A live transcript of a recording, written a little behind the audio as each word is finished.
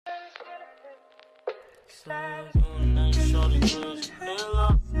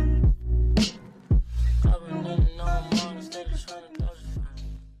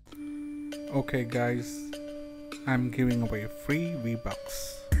Okay guys, I'm giving away free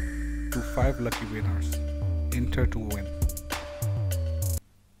V-Bucks to 5 lucky winners. Enter to win.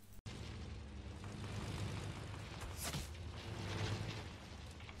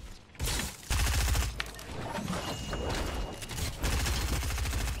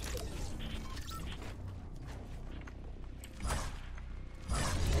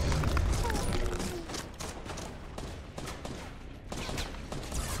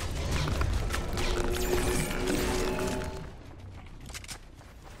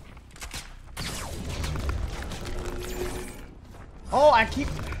 Oh, I keep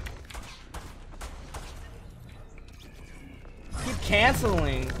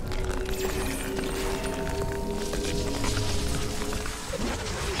canceling.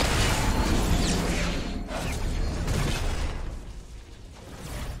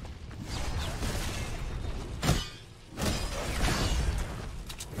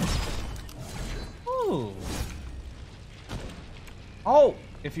 Ooh. Oh,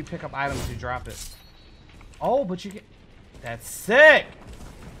 if you pick up items, you drop it. Oh, but you get... That's sick!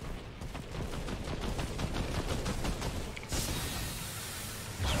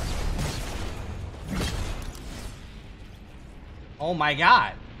 Oh my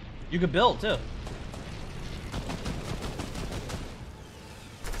god. You could build too.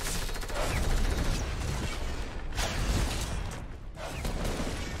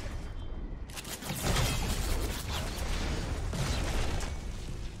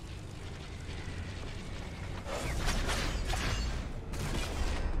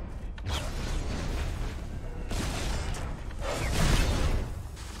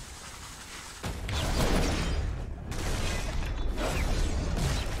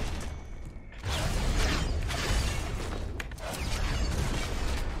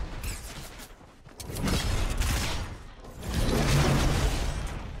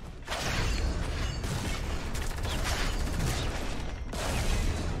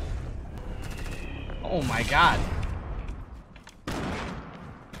 Oh my god.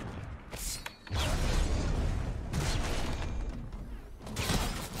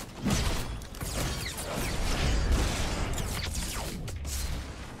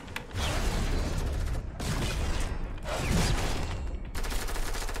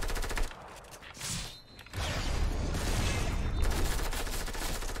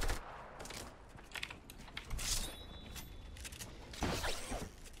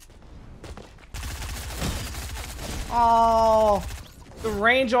 Oh, the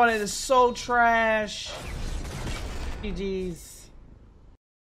range on it is so trash. GG's.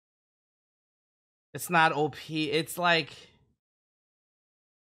 It's not OP. It's like,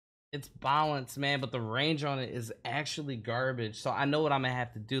 it's balanced, man, but the range on it is actually garbage. So I know what I'm gonna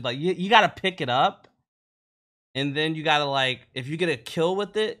have to do. Like, you gotta pick it up, and then you gotta, like, if you get a kill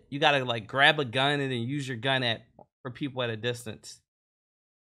with it, you gotta like grab a gun and then use your gun for people at a distance.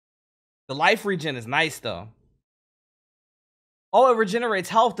 The life regen is nice though. Oh, it regenerates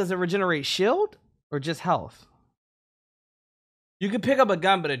health. Does it regenerate shield or just health? You can pick up a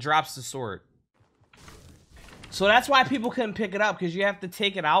gun, but it drops the sword. So that's why people couldn't pick it up, because you have to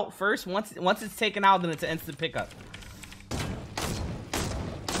take it out first. Once it's taken out, then it's an instant pickup.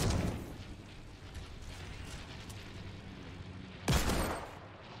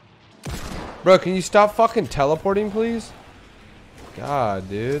 Bro, can you stop fucking teleporting, please? God,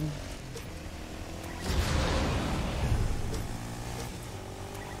 dude.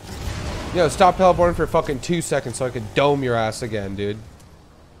 Yo, stop teleporting for fucking 2 seconds so I could dome your ass again, dude.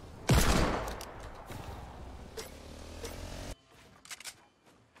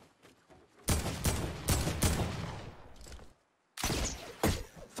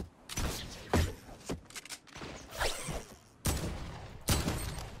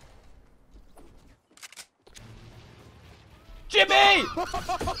 Jimmy!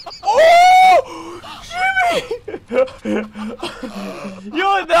 Oh! Jimmy!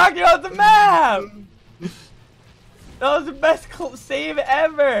 You knocked you off the map! That was the best save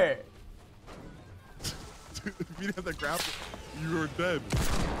ever! Dude, if you didn't have that grapple, you were dead.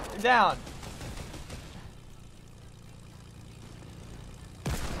 Down.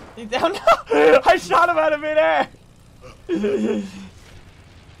 He's down now! I shot him out of midair!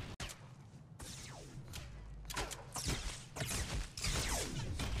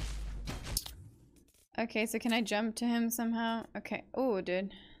 Okay, so can I jump to him somehow? Okay. Oh,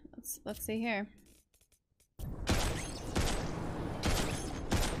 dude. Let's see here.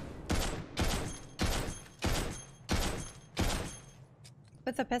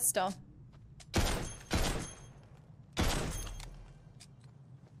 With a pistol.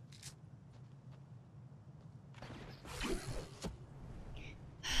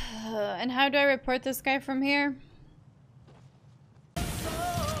 And how do I report this guy from here? You're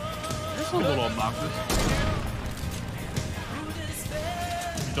a little obnoxious.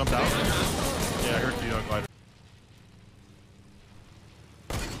 You jumped out? Yeah, I heard you, Clyde.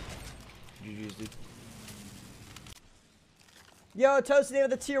 GG's, dude. Yo, Toasty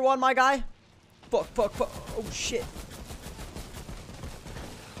with the tier 1, my guy. Fuck. Oh, shit.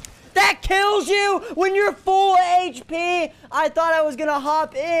 That kills you when you're full HP. I thought I was gonna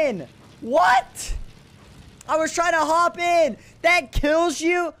hop in. What? I was trying to hop in. That kills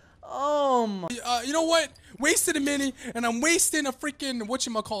you? Oh my. You know what? Wasted a minute, and I'm wasting a freaking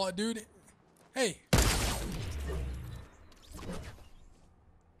whatchamacallit, dude. Hey.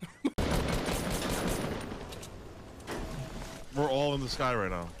 We're all in the sky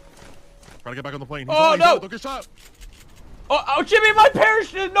right now. Trying to get back on the plane. Oh, no! Don't get shot! Oh, Jimmy, my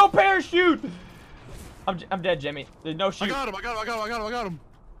parachute! No parachute! I'm dead, Jimmy. There's no shoot. I got him.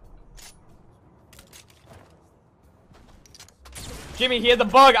 Jimmy, he has a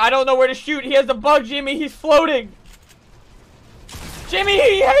bug. I don't know where to shoot. He has a bug, Jimmy. He's floating. Jimmy,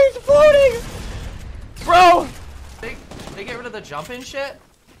 he's floating! Bro! They get rid of the jumping shit?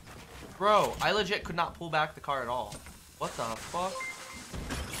 Bro, I legit could not pull back the car at all. What the fuck?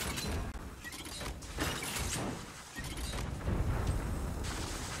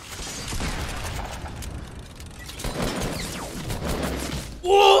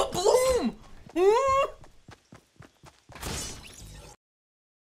 Whoa, Bloom!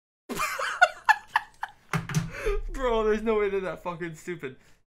 Bro, there's no way they're that fucking stupid.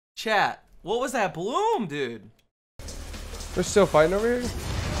 Chat, what was that Bloom, dude? They're still fighting over here?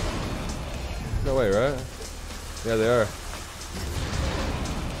 No way, right? Yeah, they are.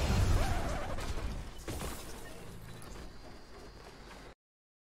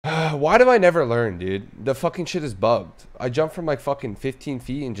 Why do I never learn, dude? The fucking shit is bugged. I jump from like fucking 15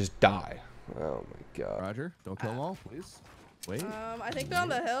 feet and just die. Oh my god. Roger, don't kill them all, please. Wait. I think they're on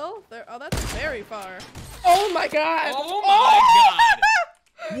the hill. Oh, that's very far. Oh my god! Oh my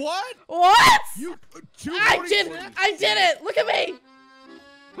god! What? What? You I did it! Look at me!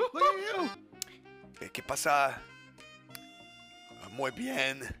 Look at you! ¿Qué pasa? Muy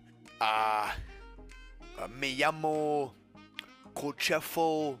bien. Me llamo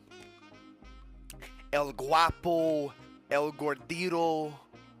Cochefo, El Guapo, El Gordito,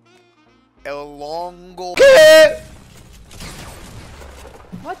 El Longo.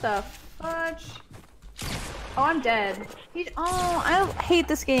 What the fudge? Oh, I'm dead. I hate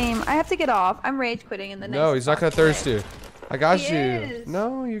this game. I have to get off. I'm rage quitting in the next. No, he's not gonna thirst you. I got He you. is.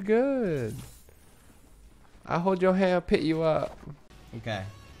 No, you're good. I'll hold your hand, pick you up. Okay.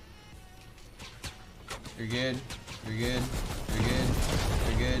 You're good. You're good. You're good.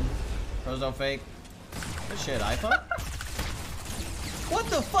 You're good. Pros don't fake. Good shit, iPhone. What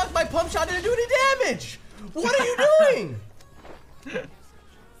the fuck? My pump shot didn't do any damage. What are you doing?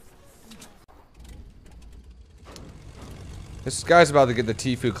 This guy's about to get the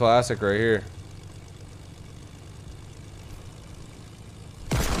Tfue Classic right here.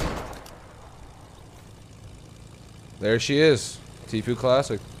 There she is. Tfue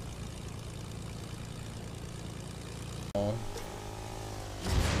Classic. Oh.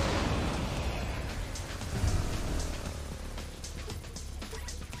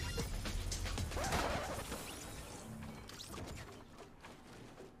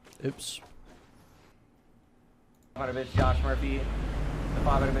 Oops. Father Bitch, Josh Murphy, the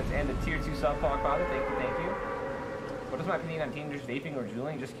Father Bitch, and the Tier 2 sub Fog Father. Thank you. What is my opinion on teenagers vaping or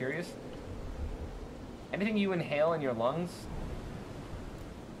juuling? Just curious. Anything you inhale in your lungs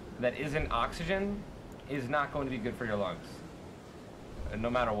that isn't oxygen is not going to be good for your lungs. No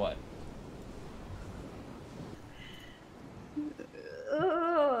matter what.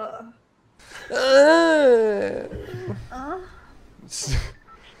 Stop.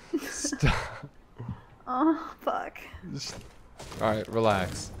 Oh, fuck. Alright,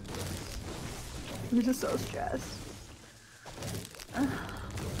 relax. I'm just so stressed.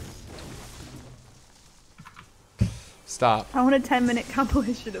 Stop. I want a 10-minute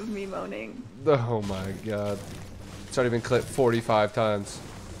compilation of me moaning. Oh my god. It's already been clipped 45 times.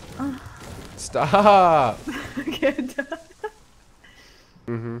 Stop! Okay, I'm done.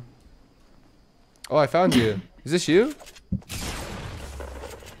 Mm-hmm. Oh, I found you. Is this you?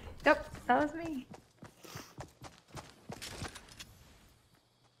 Yep, that was me.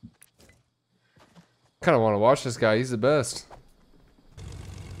 Kind of want to watch this guy. He's the best.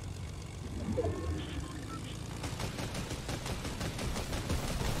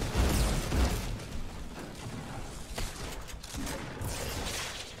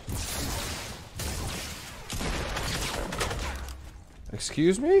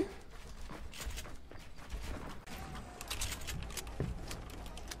 Excuse me?